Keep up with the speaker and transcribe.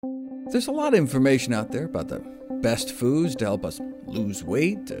There's a lot of information out there about the best foods to help us lose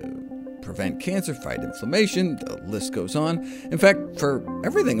weight, prevent cancer, fight inflammation, the list goes on. In fact, for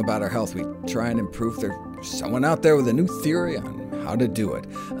everything about our health we try and improve, there's someone out there with a new theory on how to do it.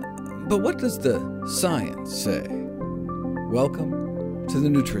 But what does the science say? Welcome to the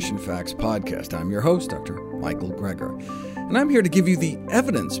Nutrition Facts Podcast. I'm your host, Dr. Michael Greger, and I'm here to give you the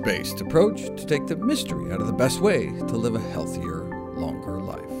evidence-based approach to take the mystery out of the best way to live a healthier, longer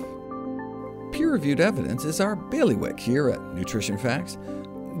life. Peer-reviewed evidence is our bailiwick here at Nutrition Facts.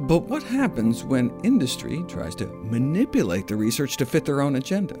 But what happens when industry tries to manipulate the research to fit their own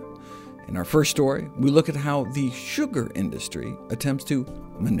agenda? In our first story, we look at how the sugar industry attempts to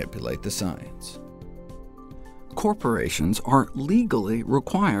manipulate the science. Corporations are legally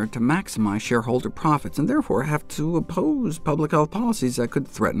required to maximize shareholder profits, and therefore have to oppose public health policies that could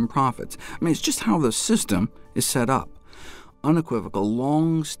threaten profits. It's just how the system is set up. Unequivocal,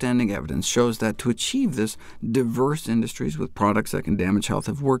 long-standing evidence shows that to achieve this, diverse industries with products that can damage health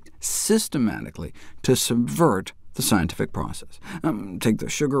have worked systematically to subvert the scientific process. Take the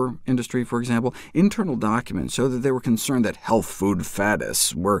sugar industry, for example. Internal documents show that they were concerned that health food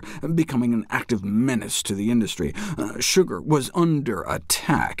faddists were becoming an active menace to the industry. Sugar was under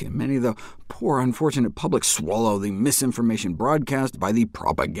attack, and many of the poor, unfortunate public swallow the misinformation broadcast by the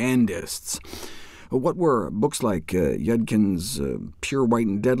propagandists. What were books like Yudkin's Pure, White,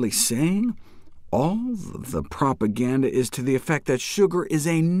 and Deadly saying? All of the propaganda is to the effect that sugar is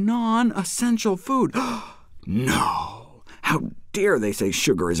a non-essential food. No! How dare they say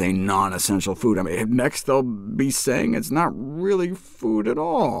sugar is a non-essential food? Next they'll be saying it's not really food at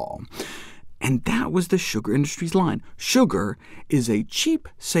all. And that was the sugar industry's line. Sugar is a cheap,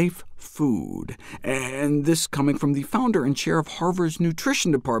 safe food. And this coming from the founder and chair of Harvard's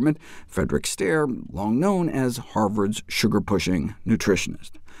nutrition department, Frederick Stare, long known as Harvard's sugar-pushing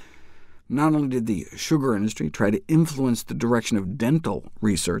nutritionist. Not only did the sugar industry try to influence the direction of dental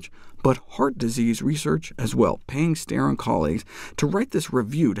research, but heart disease research as well, paying Stare and colleagues to write this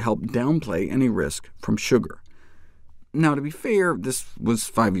review to help downplay any risk from sugar. Now, to be fair, this was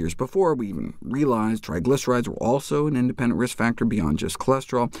 5 years before we even realized triglycerides were also an independent risk factor beyond just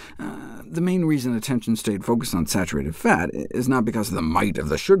cholesterol. The main reason attention stayed focused on saturated fat is not because of the might of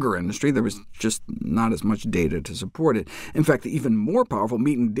the sugar industry. There was just not as much data to support it. In fact, the even more powerful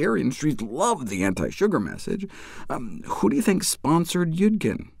meat and dairy industries loved the anti-sugar message. Who do you think sponsored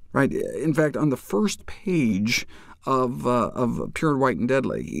Yudkin? Right? In fact, on the first page of Pure, White, and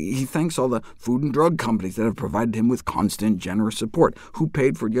Deadly, he thanks all the food and drug companies that have provided him with constant, generous support. Who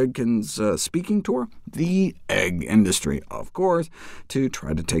paid for Yudkin's speaking tour? The egg industry, of course, to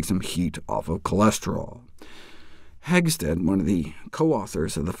try to take some heat off of cholesterol. Hegstead, one of the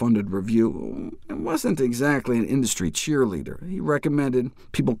co-authors of the funded review, wasn't exactly an industry cheerleader. He recommended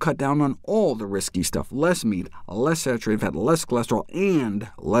people cut down on all the risky stuff: less meat, less saturated fat, less cholesterol, and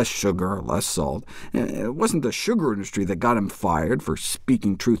less sugar, less salt. It wasn't the sugar industry that got him fired for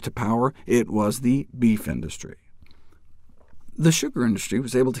speaking truth to power. It was the beef industry. The sugar industry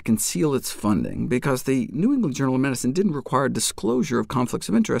was able to conceal its funding because the New England Journal of Medicine didn't require disclosure of conflicts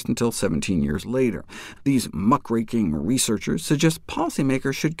of interest until 17 years later. These muckraking researchers suggest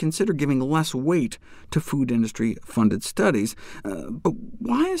policymakers should consider giving less weight to food industry-funded studies. But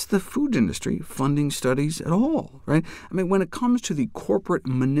why is the food industry funding studies at all? Right? When it comes to the corporate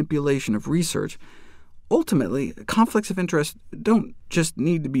manipulation of research, ultimately, conflicts of interest don't just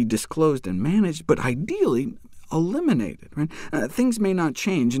need to be disclosed and managed, but ideally eliminated. Right? Things may not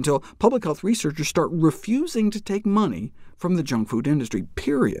change until public health researchers start refusing to take money from the junk food industry,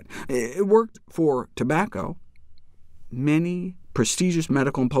 period. It worked for tobacco. Many prestigious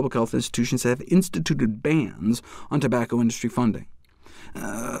medical and public health institutions have instituted bans on tobacco industry funding.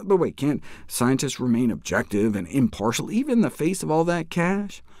 But wait, can't scientists remain objective and impartial even in the face of all that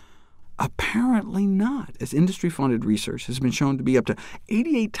cash? Apparently not, as industry-funded research has been shown to be up to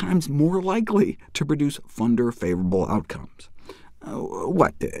 88 times more likely to produce funder-favorable outcomes.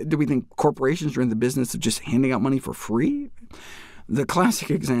 What, do we think corporations are in the business of just handing out money for free? The classic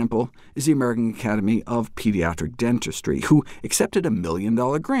example is the American Academy of Pediatric Dentistry, who accepted a $1 million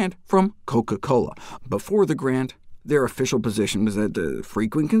grant from Coca-Cola. Before the grant, their official position was that the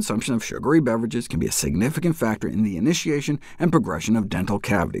frequent consumption of sugary beverages can be a significant factor in the initiation and progression of dental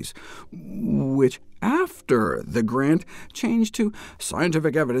cavities, which after the grant changed to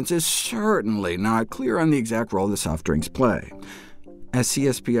scientific evidence is certainly not clear on the exact role the soft drinks play. As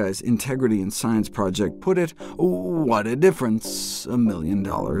CSPI's Integrity in Science project put it, what a difference $1 million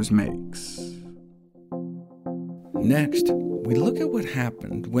makes. Next, we look at what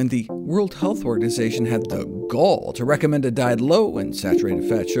happened when the World Health Organization had the gall to recommend a diet low in saturated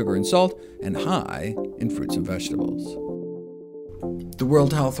fat, sugar, and salt, and high in fruits and vegetables. The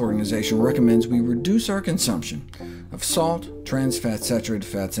World Health Organization recommends we reduce our consumption of salt, trans fats, saturated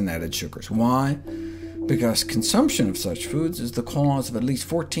fats, and added sugars. Why? Because consumption of such foods is the cause of at least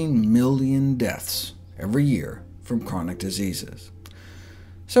 14 million deaths every year from chronic diseases.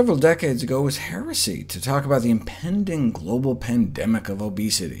 Several decades ago, it was heresy to talk about the impending global pandemic of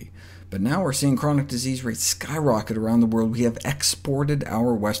obesity, but now we're seeing chronic disease rates skyrocket around the world. We have exported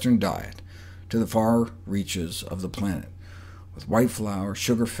our Western diet to the far reaches of the planet, with white flour,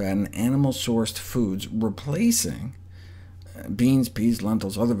 sugar, fat, and animal-sourced foods replacing beans, peas,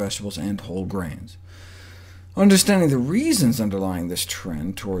 lentils, other vegetables, and whole grains. Understanding the reasons underlying this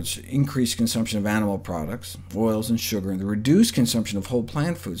trend towards increased consumption of animal products, oils, and sugar, and the reduced consumption of whole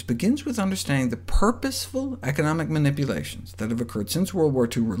plant foods begins with understanding the purposeful economic manipulations that have occurred since World War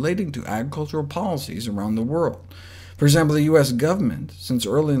II relating to agricultural policies around the world. For example, the U.S. government, since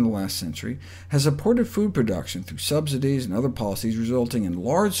early in the last century, has supported food production through subsidies and other policies, resulting in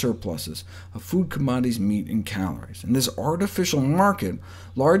large surpluses of food commodities, meat, and calories. In this artificial market,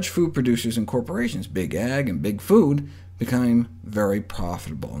 large food producers and corporations, Big Ag and Big Food, became very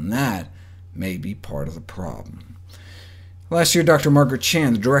profitable, and that may be part of the problem. Last year, Dr. Margaret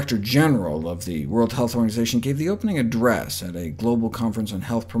Chan, the Director General of the World Health Organization, gave the opening address at a global conference on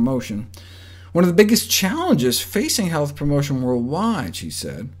health promotion. One of the biggest challenges facing health promotion worldwide, she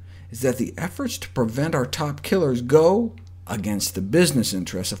said, is that the efforts to prevent our top killers go against the business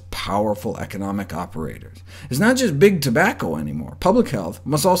interests of powerful economic operators. It's not just big tobacco anymore. Public health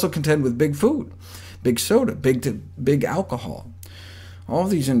must also contend with big food, big soda, big alcohol. All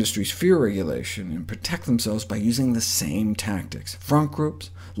these industries fear regulation and protect themselves by using the same tactics: front groups,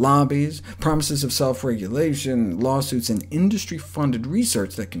 lobbies, promises of self-regulation, lawsuits, and industry-funded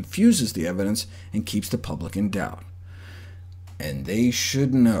research that confuses the evidence and keeps the public in doubt. And they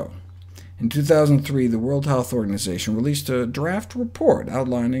should know. In 2003, the World Health Organization released a draft report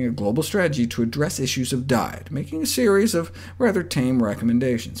outlining a global strategy to address issues of diet, making a series of rather tame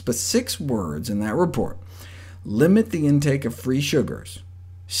recommendations. But 6 words in that report: limit the intake of free sugars,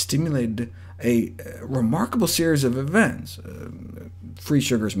 stimulated a remarkable series of events. Free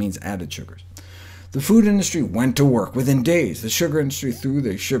sugars means added sugars. The food industry went to work. Within days, the sugar industry, through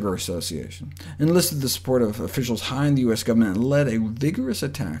the Sugar Association, enlisted the support of officials high in the U.S. government and led a vigorous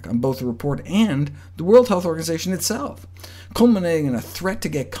attack on both the report and the World Health Organization itself, culminating in a threat to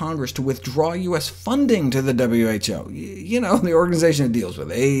get Congress to withdraw U.S. funding to the WHO. The organization that deals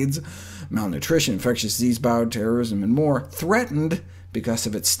with AIDS, malnutrition, infectious disease, bioterrorism, and more, threatened because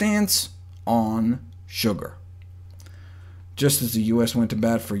of its stance on sugar. Just as the U.S. went to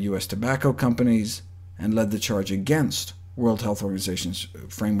bat for U.S. tobacco companies and led the charge against World Health Organization's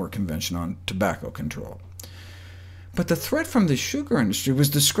Framework Convention on Tobacco Control. But the threat from the sugar industry was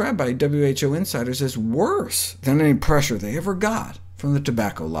described by WHO insiders as worse than any pressure they ever got from the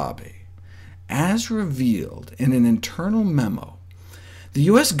tobacco lobby. As revealed in an internal memo, the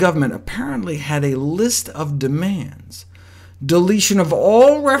U.S. government apparently had a list of demands: deletion of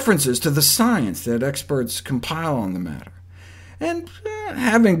all references to the science that experts compile on the matter, and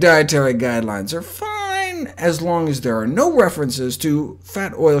having dietary guidelines are fine as long as there are no references to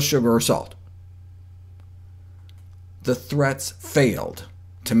fat, oil, sugar, or salt. The threats failed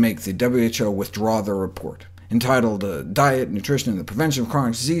to make the WHO withdraw their report. Entitled Diet, Nutrition, and the Prevention of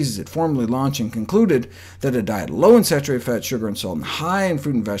Chronic Diseases, it formally launched and concluded that a diet low in saturated fat, sugar, and salt, and high in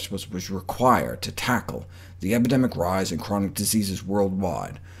fruit and vegetables was required to tackle the epidemic rise in chronic diseases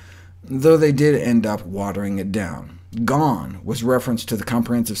worldwide, though they did end up watering it down. GONE was referenced to the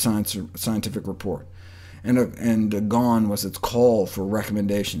Comprehensive Scientific Report, and GONE was its call for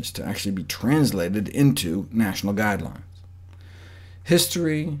recommendations to actually be translated into national guidelines.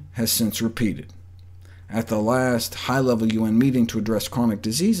 History has since repeated. At the last high-level UN meeting to address chronic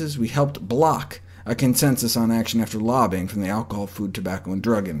diseases, we helped block a consensus on action after lobbying from the alcohol, food, tobacco, and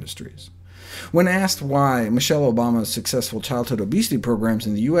drug industries. When asked why Michelle Obama's successful childhood obesity programs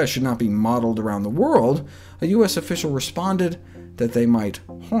in the U.S. should not be modeled around the world, a U.S. official responded that they might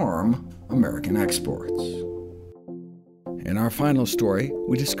harm American exports. In our final story,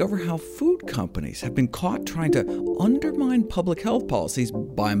 we discover how food companies have been caught trying to undermine public health policies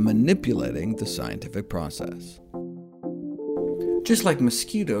by manipulating the scientific process. Just like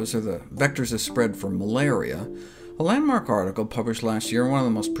mosquitoes are the vectors of spread for malaria, a landmark article published last year in one of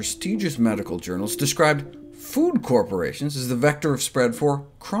the most prestigious medical journals described food corporations as the vector of spread for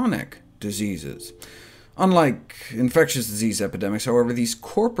chronic diseases. Unlike infectious disease epidemics, however, these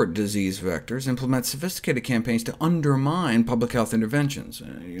corporate disease vectors implement sophisticated campaigns to undermine public health interventions.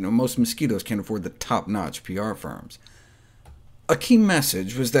 Most mosquitoes can't afford the top-notch PR firms. A key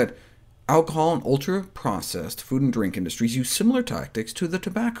message was that alcohol and ultra-processed food and drink industries use similar tactics to the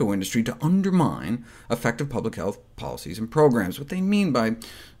tobacco industry to undermine effective public health policies and programs. What they mean by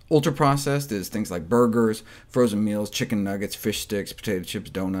ultra-processed is things like burgers, frozen meals, chicken nuggets, fish sticks, potato chips,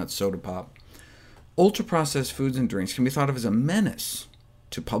 donuts, soda pop. Ultra-processed foods and drinks can be thought of as a menace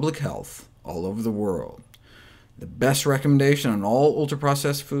to public health all over the world. The best recommendation on all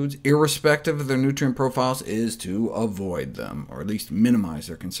ultra-processed foods, irrespective of their nutrient profiles, is to avoid them, or at least minimize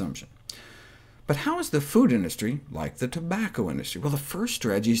their consumption. But how is the food industry like the tobacco industry? Well, the first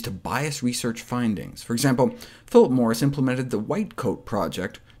strategy is to bias research findings. For example, Philip Morris implemented the White Coat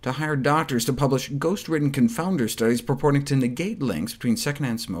Project to hire doctors to publish ghost-ridden confounder studies purporting to negate links between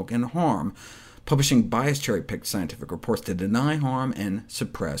secondhand smoke and harm, publishing biased cherry-picked scientific reports to deny harm and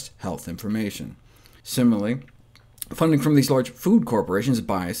suppress health information. Similarly, funding from these large food corporations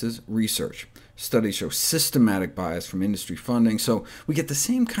biases research. Studies show systematic bias from industry funding, so we get the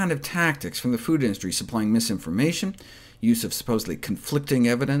same kind of tactics from the food industry, supplying misinformation, use of supposedly conflicting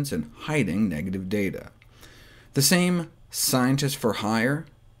evidence, and hiding negative data. The same scientists for hire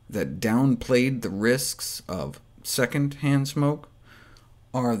that downplayed the risks of second-hand smoke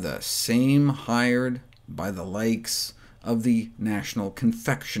are the same hired by the likes of the National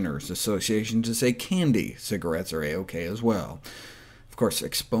Confectioners Association to say candy cigarettes are A-OK as well. Of course,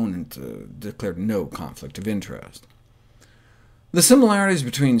 Exponent declared no conflict of interest. The similarities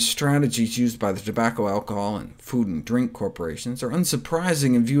between strategies used by the tobacco, alcohol, and food and drink corporations are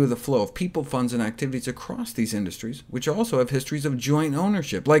unsurprising in view of the flow of people, funds, and activities across these industries, which also have histories of joint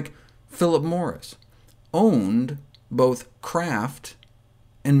ownership, like Philip Morris owned both Kraft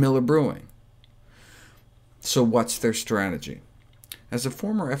and Miller Brewing. So what's their strategy? As a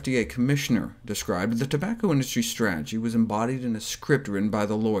former FDA commissioner described, the tobacco industry strategy was embodied in a script written by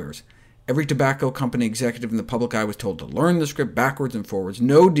the lawyers. Every tobacco company executive in the public eye was told to learn the script backwards and forwards.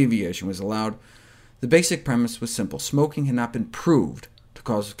 No deviation was allowed. The basic premise was simple. Smoking had not been proved to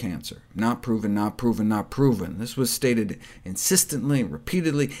cause cancer. Not proven, not proven, not proven. This was stated insistently and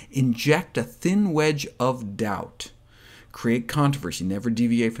repeatedly. Inject a thin wedge of doubt. Create controversy, never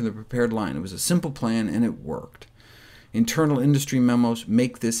deviate from the prepared line. It was a simple plan, and it worked. Internal industry memos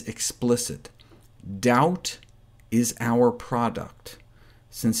make this explicit. Doubt is our product,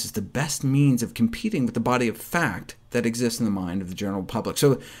 since it's the best means of competing with the body of fact that exists in the mind of the general public.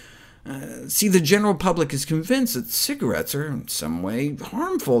 So, the general public is convinced that cigarettes are in some way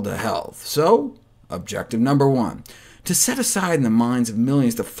harmful to health. So, objective number one, to set aside in the minds of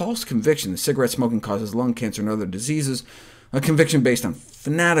millions the false conviction that cigarette smoking causes lung cancer and other diseases, a conviction based on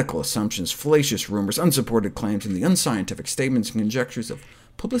fanatical assumptions, fallacious rumors, unsupported claims, and the unscientific statements and conjectures of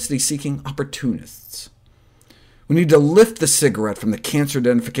publicity-seeking opportunists. We need to lift the cigarette from the cancer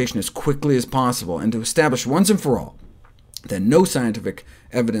identification as quickly as possible, and to establish once and for all that no scientific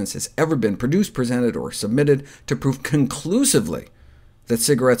evidence has ever been produced, presented, or submitted to prove conclusively that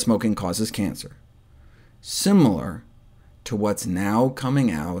cigarette smoking causes cancer. Similar to what's now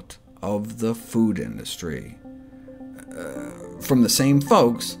coming out of the food industry, from the same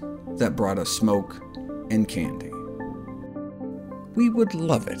folks that brought us smoke and candy. We would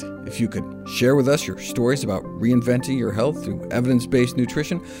love it if you could share with us your stories about reinventing your health through evidence-based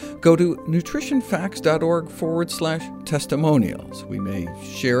nutrition. Go to nutritionfacts.org/testimonials. We may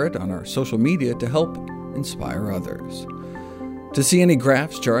share it on our social media to help inspire others. To see any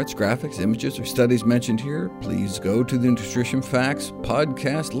graphs, charts, graphics, images, or studies mentioned here, please go to the Nutrition Facts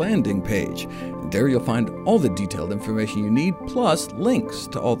podcast landing page. There you'll find all the detailed information you need, plus links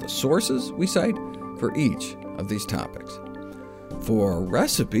to all the sources we cite for each of these topics. For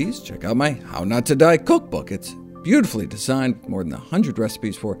recipes, check out my How Not to Die cookbook. It's beautifully designed, with more than 100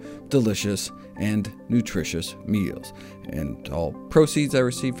 recipes for delicious and nutritious meals. And all proceeds I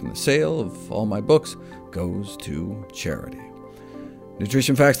receive from the sale of all my books goes to charity.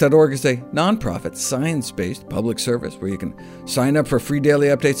 NutritionFacts.org is a nonprofit, science-based public service where you can sign up for free daily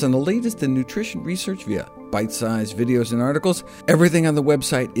updates on the latest in nutrition research via bite-sized videos and articles. Everything on the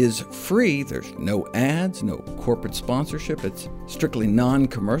website is free. There's no ads, no corporate sponsorship. It's strictly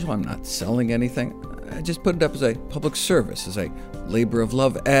non-commercial. I'm not selling anything. I just put it up as a public service, as a labor of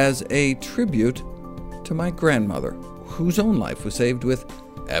love, as a tribute to my grandmother, whose own life was saved with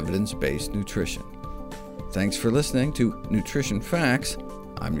evidence-based nutrition. Thanks for listening to Nutrition Facts.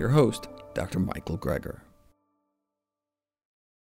 I'm your host, Dr. Michael Greger.